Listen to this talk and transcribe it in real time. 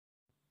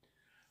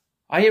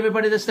Hi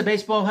everybody, this is the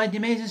Baseball Hut, the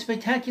amazing,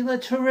 spectacular,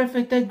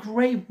 terrific, the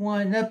great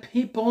one, the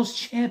people's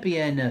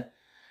champion.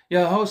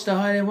 Your host, the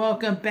Hut, and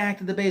welcome back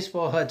to the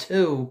Baseball Hut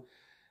 2.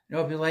 I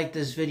hope you like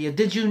this video.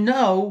 Did you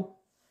know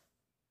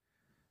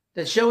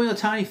that Shohei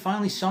Ohtani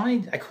finally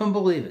signed? I couldn't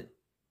believe it.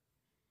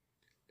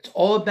 It's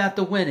all about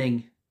the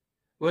winning.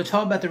 We're going to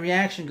talk about the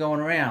reaction going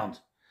around.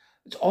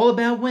 It's all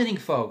about winning,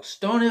 folks.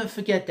 Don't ever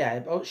forget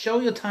that.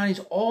 Shohei Ohtani's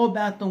all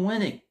about the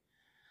winning.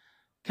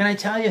 Can I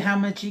tell you how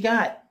much he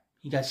got?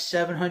 He got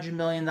 $700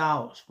 million.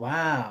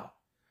 Wow.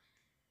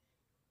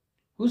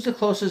 Who's the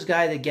closest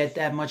guy to get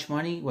that much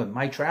money? What,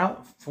 Mike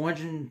Trout?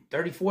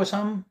 434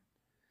 something?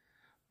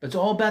 But it's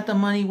all about the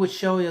money with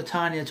Shohei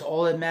Ohtani. It's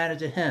all that mattered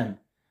to him.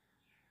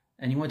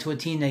 And he went to a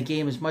team that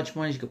gave him as much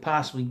money as you could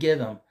possibly give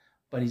him.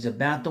 But he's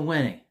about the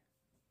winning.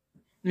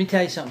 Let me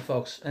tell you something,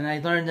 folks. And I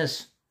learned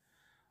this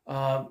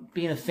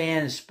being a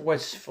fan of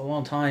sports for a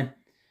long time.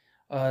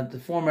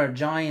 The former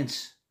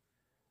Giants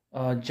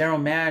general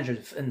manager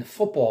in the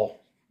football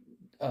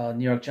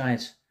New York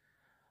Giants,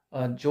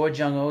 George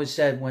Young, always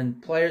said, when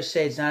players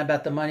say it's not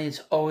about the money,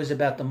 it's always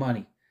about the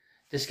money.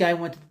 This guy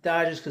went to the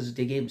Dodgers because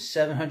they gave him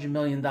 $700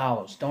 million.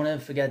 Don't ever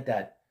forget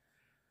that.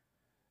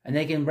 And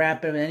they can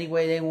wrap it any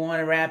way they want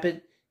to wrap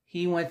it.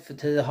 He went to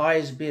the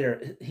highest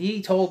bidder.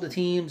 He told the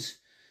teams,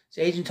 his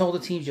agent told the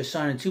teams, you're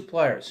signing 2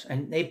 players.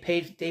 And they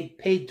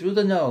paid through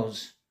the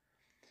nose.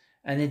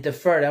 And they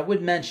deferred. I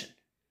would mention,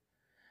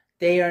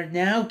 they are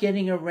now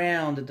getting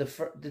around to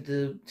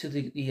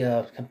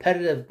the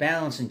competitive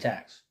balancing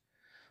tax,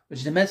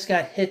 which the Mets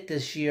got hit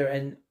this year,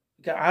 and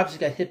obviously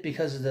got hit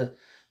because of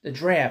the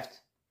draft.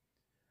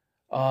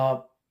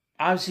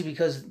 Obviously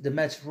because of the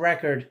Mets'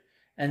 record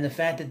and the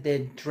fact that they're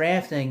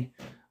drafting,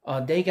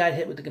 they got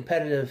hit with the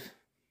competitive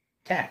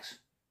tax.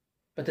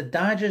 But the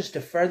Dodgers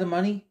defer the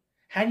money.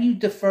 How do you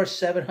defer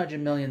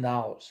 $700 million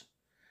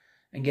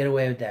and get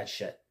away with that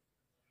shit?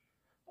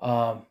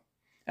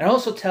 It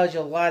also tells you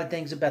a lot of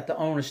things about the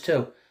owners,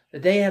 too.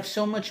 That they have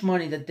so much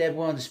money that they're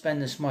willing to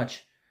spend this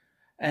much.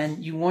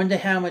 And you wonder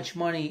how much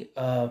money,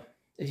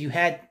 if you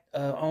had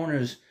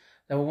owners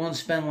that were willing to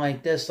spend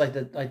like this, like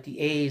the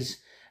A's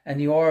and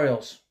the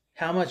Orioles,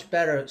 how much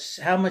better,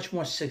 how much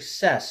more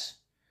success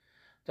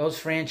those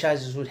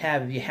franchises would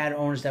have if you had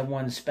owners that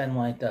wanted to spend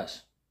like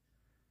this.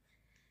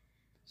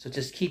 So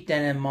just keep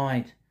that in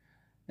mind.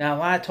 Now, a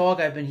lot of talk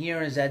I've been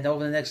hearing is that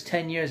over the next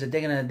 10 years that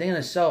they're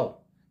gonna sell.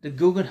 The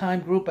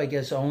Guggenheim Group, I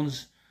guess,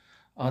 owns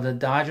the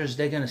Dodgers.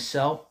 They're going to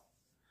sell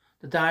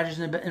the Dodgers,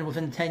 and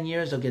within 10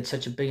 years, they'll get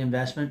such a big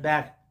investment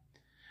back.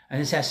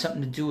 And this has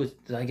something to do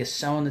with, I guess,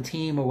 selling the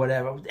team or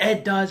whatever.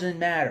 It doesn't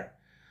matter.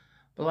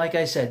 But like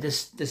I said,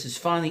 this is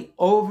finally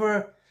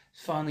over.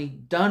 It's finally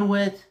done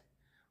with.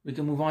 We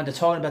can move on to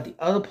talking about the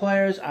other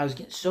players. I was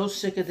getting so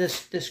sick of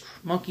this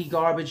monkey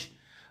garbage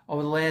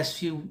over the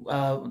last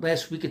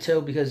week or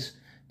two, because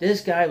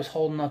this guy was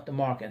holding up the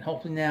market. And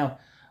hopefully now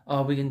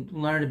we can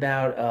learn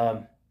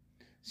about,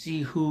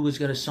 see who is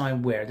going to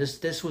sign where.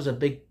 This was a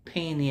big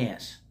pain in the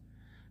ass,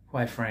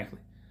 quite frankly.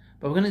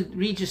 But we're going to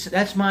read just,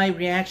 that's my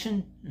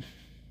reaction.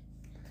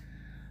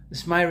 This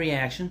is my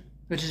reaction,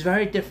 which is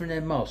very different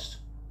than most.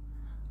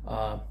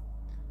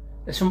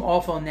 It's from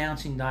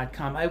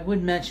awfulannouncing.com. I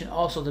would mention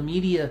also the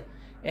media,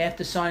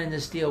 after signing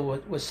this deal,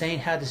 was saying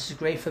how this is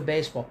great for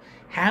baseball.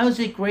 How is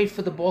it great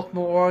for the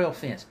Baltimore Orioles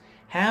fans?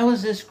 How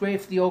is this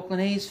great for the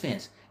Oakland A's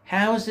fans?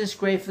 How is this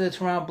great for the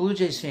Toronto Blue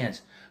Jays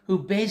fans, who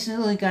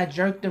basically got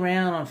jerked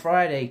around on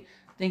Friday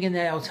thinking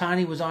that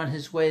Ohtani was on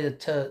his way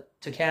to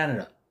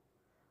Canada?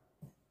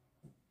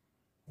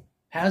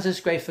 How is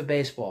this great for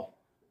baseball?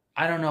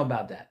 I don't know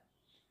about that.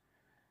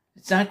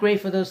 It's not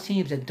great for those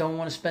teams that don't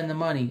want to spend the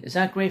money. It's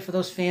not great for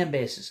those fan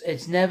bases.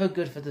 It's never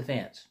good for the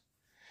fans.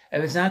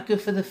 If it's not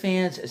good for the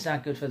fans, it's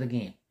not good for the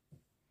game.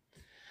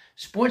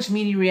 Sports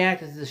media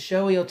reacted to the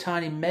Shohei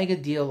Ohtani mega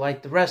deal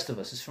like the rest of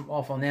us. This is from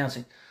Awful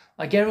Announcing.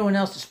 Like everyone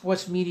else, the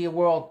sports media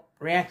world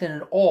reacted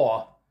in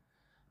awe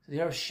to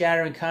the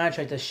earth-shattering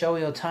contract that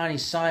Shohei Ohtani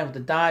signed with the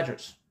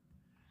Dodgers.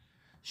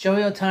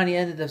 Shohei Ohtani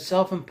ended the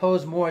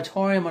self-imposed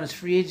moratorium on his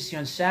free agency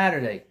on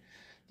Saturday.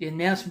 The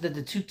announcement that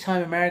the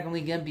 2-time American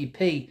League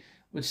MVP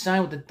would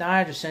sign with the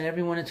Dodgers sent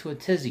everyone into a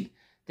tizzy.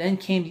 Then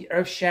came the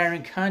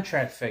earth-shattering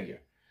contract figure.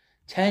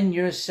 10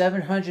 years,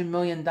 $700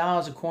 million,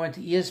 according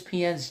to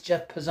ESPN's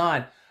Jeff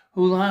Passan,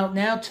 who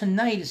now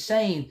tonight is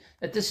saying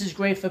that this is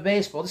great for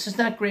baseball. This is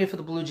not great for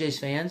the Blue Jays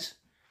fans.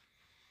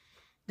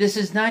 This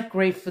is not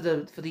great for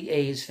the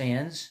A's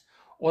fans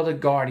or the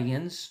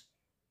Guardians,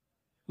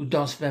 who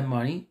don't spend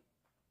money,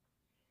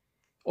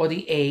 or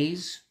the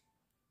A's.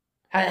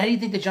 How do you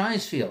think the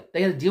Giants feel?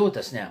 They got to deal with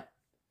us now.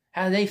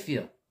 How do they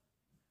feel?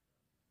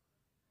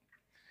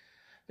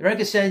 The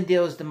record-setting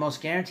deal is the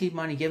most guaranteed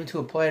money given to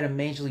a player in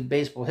Major League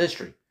Baseball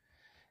history.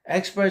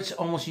 Experts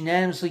almost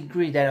unanimously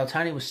agree that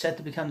Ohtani was set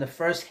to become the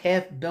first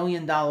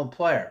half-billion-dollar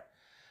player.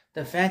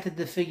 The fact that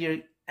the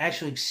figure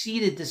actually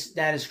exceeded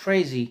that is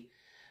crazy,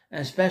 and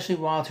especially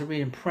wild to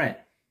read in print.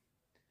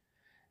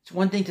 It's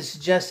one thing to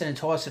suggest it and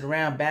toss it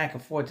around back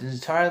and forth. It's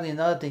entirely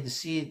another thing to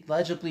see it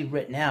legibly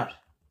written out.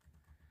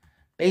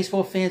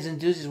 Baseball fans and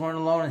enthusiasts weren't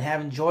alone in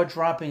having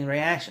jaw-dropping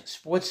reactions.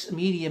 Sports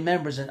media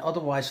members and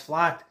otherwise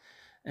flocked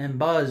and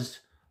buzzed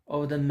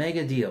over the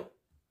mega deal.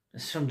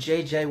 This is from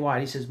J.J. Watt.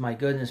 He says, my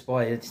goodness,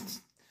 boy,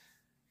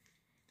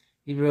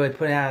 he really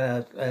put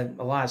out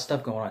a lot of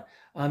stuff going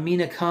on.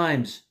 Mina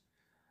Kimes,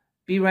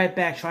 be right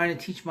back, trying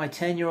to teach my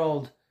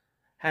 10-year-old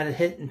how to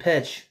hit and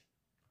pitch.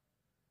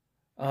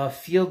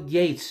 Field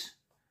Yates,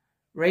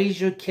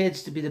 raise your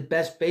kids to be the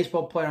best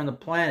baseball player on the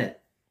planet.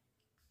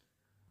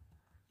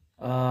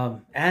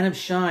 Adam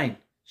Shine,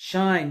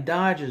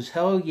 Dodgers,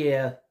 hell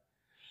yeah.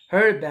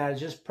 Heard about it,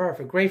 just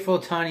perfect. Great for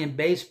Ohtani in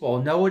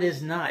baseball. No, it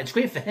is not. It's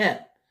great for him.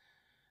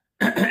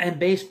 And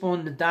baseball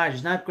and the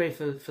Dodgers, not great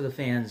for the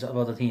fans of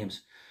other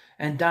teams.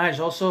 And Dodgers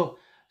also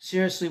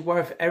seriously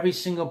worth every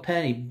single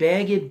penny.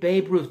 Bag it,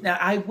 Babe Ruth. Now,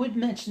 I would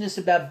mention this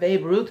about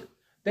Babe Ruth.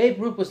 Babe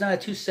Ruth was not a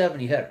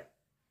 270 hitter.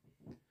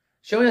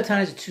 Shohei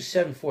Ohtani is a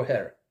 274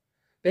 hitter.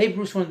 Babe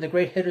Ruth is one of the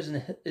great hitters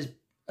in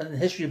the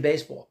history of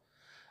baseball.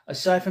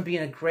 Aside from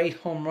being a great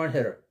home run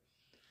hitter.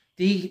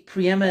 The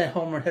preeminent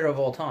home run hitter of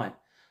all time.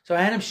 So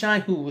Adam Shine,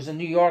 who was a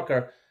New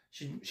Yorker,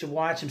 should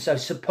watch himself.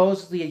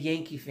 Supposedly a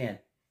Yankee fan.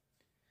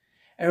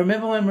 And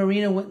remember when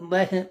Marino wouldn't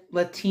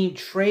let team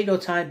trade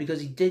Ohtani because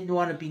he didn't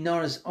want to be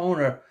known as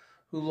owner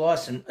who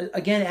lost him.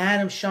 Again,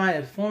 Adam Shine,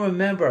 a former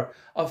member,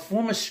 a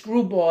former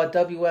screwball at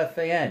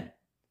WFAN.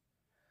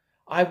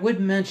 I would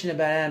mention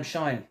about Adam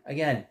Shine,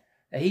 again,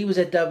 that he was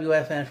at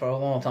WFAN for a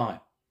long time.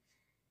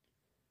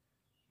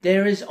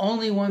 There is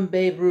only one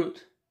Babe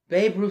Ruth.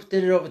 Babe Ruth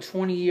did it over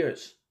 20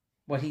 years,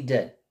 what he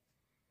did.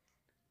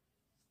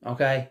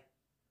 Okay?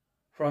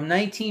 From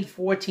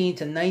 1914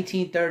 to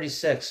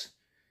 1936,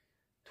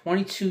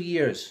 22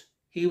 years.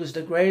 He was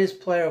the greatest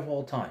player of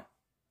all time.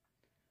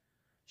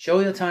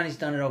 Shohei Ohtani's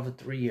done it over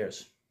 3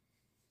 years.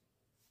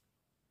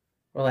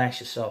 Relax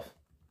yourself.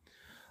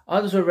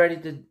 Others were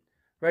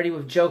ready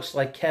with jokes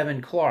like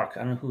Kevin Clark. I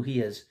don't know who he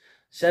is.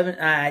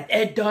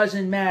 It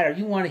doesn't matter.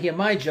 You want to hear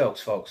my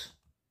jokes, folks.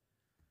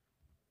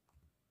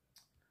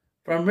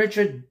 From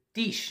Richard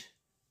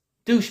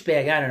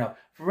Douchebag, I don't know.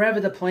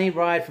 Forever the plane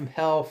ride from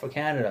hell for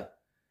Canada.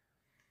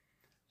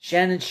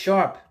 Shannon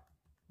Sharp,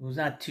 who's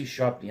not too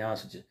sharp, to be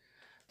honest with you.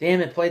 Damn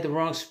it, played the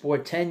wrong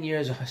sport. 10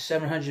 years,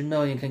 $700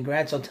 million.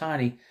 Congrats,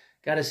 Ohtani.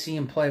 Got to see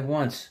him play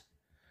once.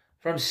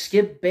 From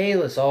Skip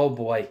Bayless, oh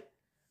boy.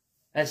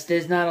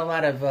 There's not a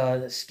lot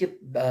of Skip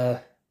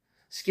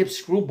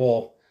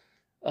Screwball.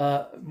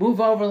 Move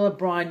over,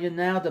 LeBron. You're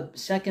now the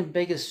second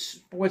biggest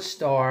sports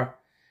star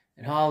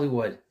in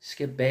Hollywood.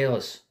 Skip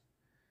Bayless.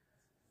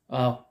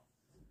 Like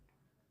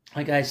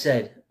I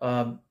said,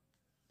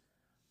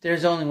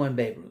 there's only one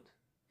Babe Ruth.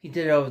 He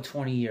did it over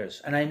 20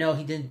 years. And I know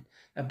he didn't.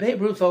 Now,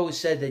 Babe Ruth always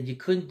said that you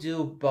couldn't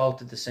do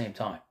both at the same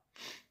time.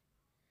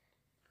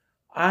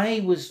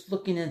 I was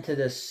looking into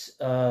this.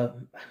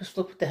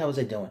 What the hell was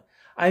I doing?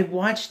 I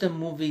watched the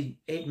movie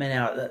 8 Men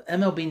Out. The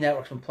MLB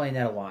Network's been playing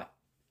that a lot.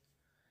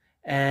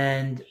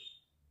 And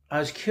I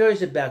was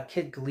curious about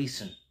Kid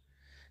Gleason.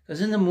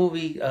 Because in the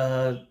movie,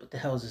 what the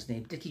hell is his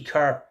name? Dickie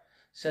Carr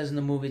says in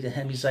the movie to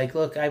him, he's like,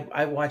 look,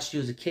 I watched you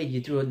as a kid.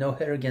 You threw a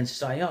no-hitter against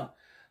Cy Young.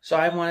 So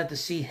I wanted to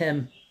see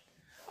him.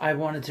 I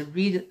wanted to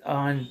read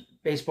on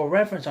Baseball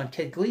Reference on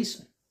Kid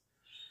Gleason.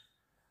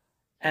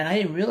 And I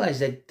didn't realize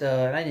that,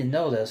 I didn't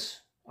know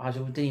this.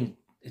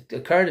 It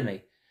occurred to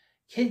me.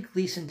 Kid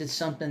Gleason did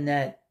something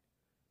that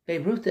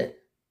Babe Ruth did.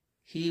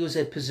 He was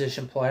a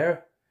position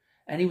player,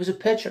 and he was a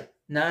pitcher,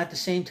 not at the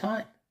same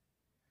time.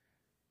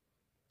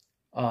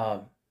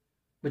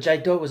 Which I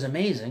thought was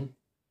amazing.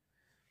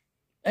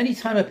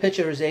 Anytime a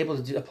player is able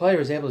to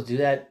do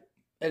that,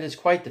 it is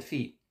quite the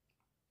feat.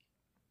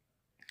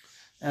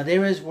 Now,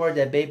 there is word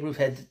that Babe Ruth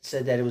had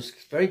said that it was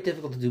very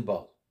difficult to do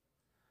both.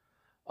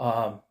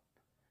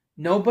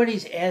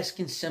 Nobody's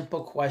asking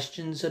simple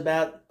questions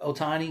about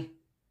Ohtani.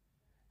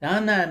 Now,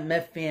 I'm not a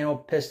Met fan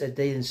or pissed that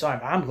they didn't sign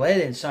him. I'm glad they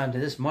didn't sign him to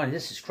this money.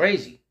 This is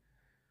crazy.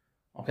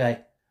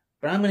 Okay?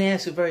 But I'm going to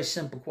ask a very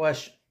simple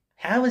question.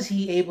 How is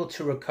he able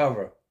to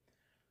recover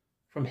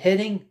from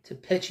hitting to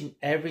pitching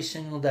every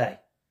single day?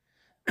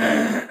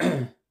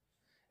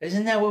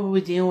 Isn't that what we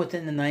were dealing with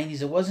in the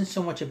 90s? It wasn't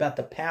so much about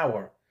the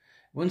power.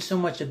 It wasn't so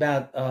much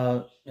about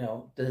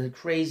the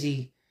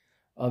crazy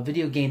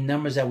video game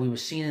numbers that we were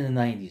seeing in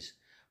the 90s.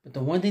 But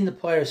the one thing the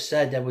players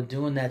said that were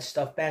doing that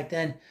stuff back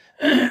then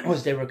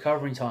was their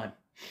recovering time.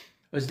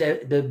 It was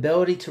the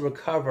ability to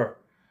recover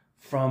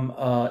from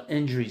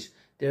injuries.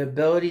 Their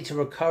ability to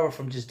recover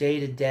from just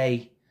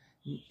day-to-day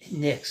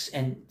nicks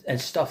and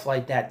stuff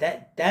like that.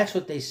 That's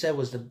what they said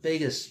was the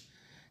biggest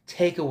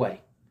takeaway.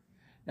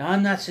 Now,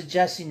 I'm not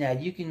suggesting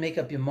that. You can make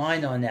up your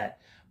mind on that.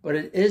 But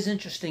it is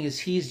interesting as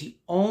he's the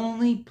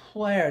only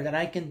player that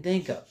I can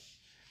think of.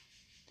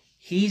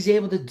 He's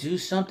able to do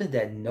something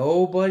that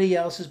nobody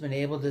else has been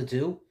able to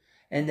do.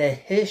 In the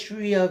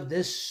history of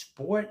this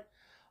sport,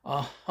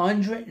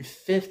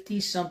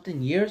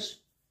 150-something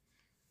years.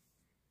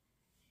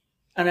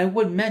 And I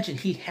would mention,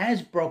 he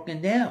has broken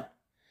down.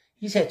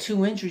 He's had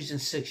 2 injuries in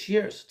 6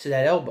 years to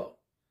that elbow.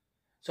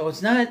 So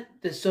it's not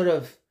this sort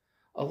of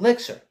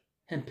elixir,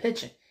 him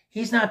pitching.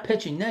 He's not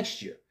pitching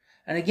next year.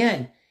 And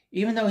again,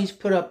 even though he's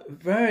put up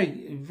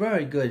very,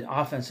 very good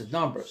offensive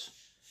numbers,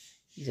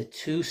 he's a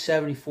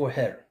 .274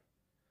 hitter.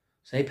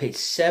 So they paid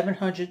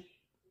 $350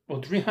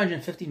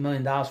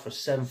 million for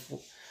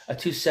a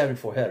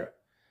 .274 hitter.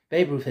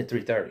 Babe Ruth hit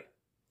 .330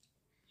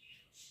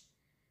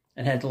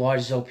 and had the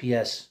largest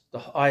OPS, the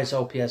highest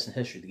OPS in the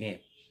history of the game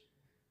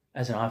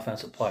as an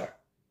offensive player.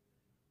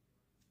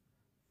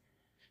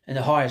 And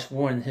the highest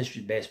WAR in the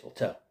history of baseball,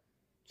 too.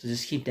 So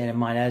just keep that in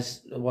mind.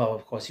 As well,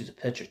 of course, he was a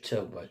pitcher,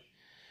 too. But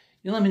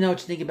you let me know what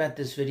you think about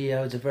this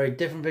video. It's a very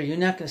different video. You're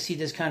not going to see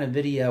this kind of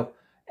video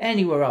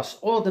anywhere else.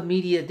 All the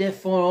media, they're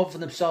falling over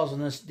themselves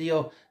on this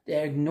deal.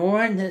 They're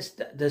ignoring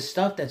the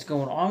stuff that's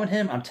going on with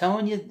him. I'm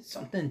telling you,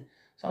 something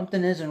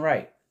isn't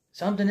right.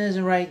 Something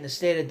isn't right in the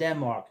state of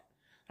Denmark.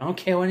 I don't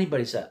care what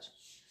anybody says.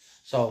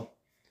 So,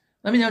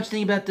 let me know what you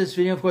think about this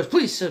video. Of course,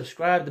 please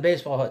subscribe to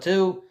Baseball Hut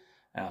 2,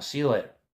 and I'll see you later.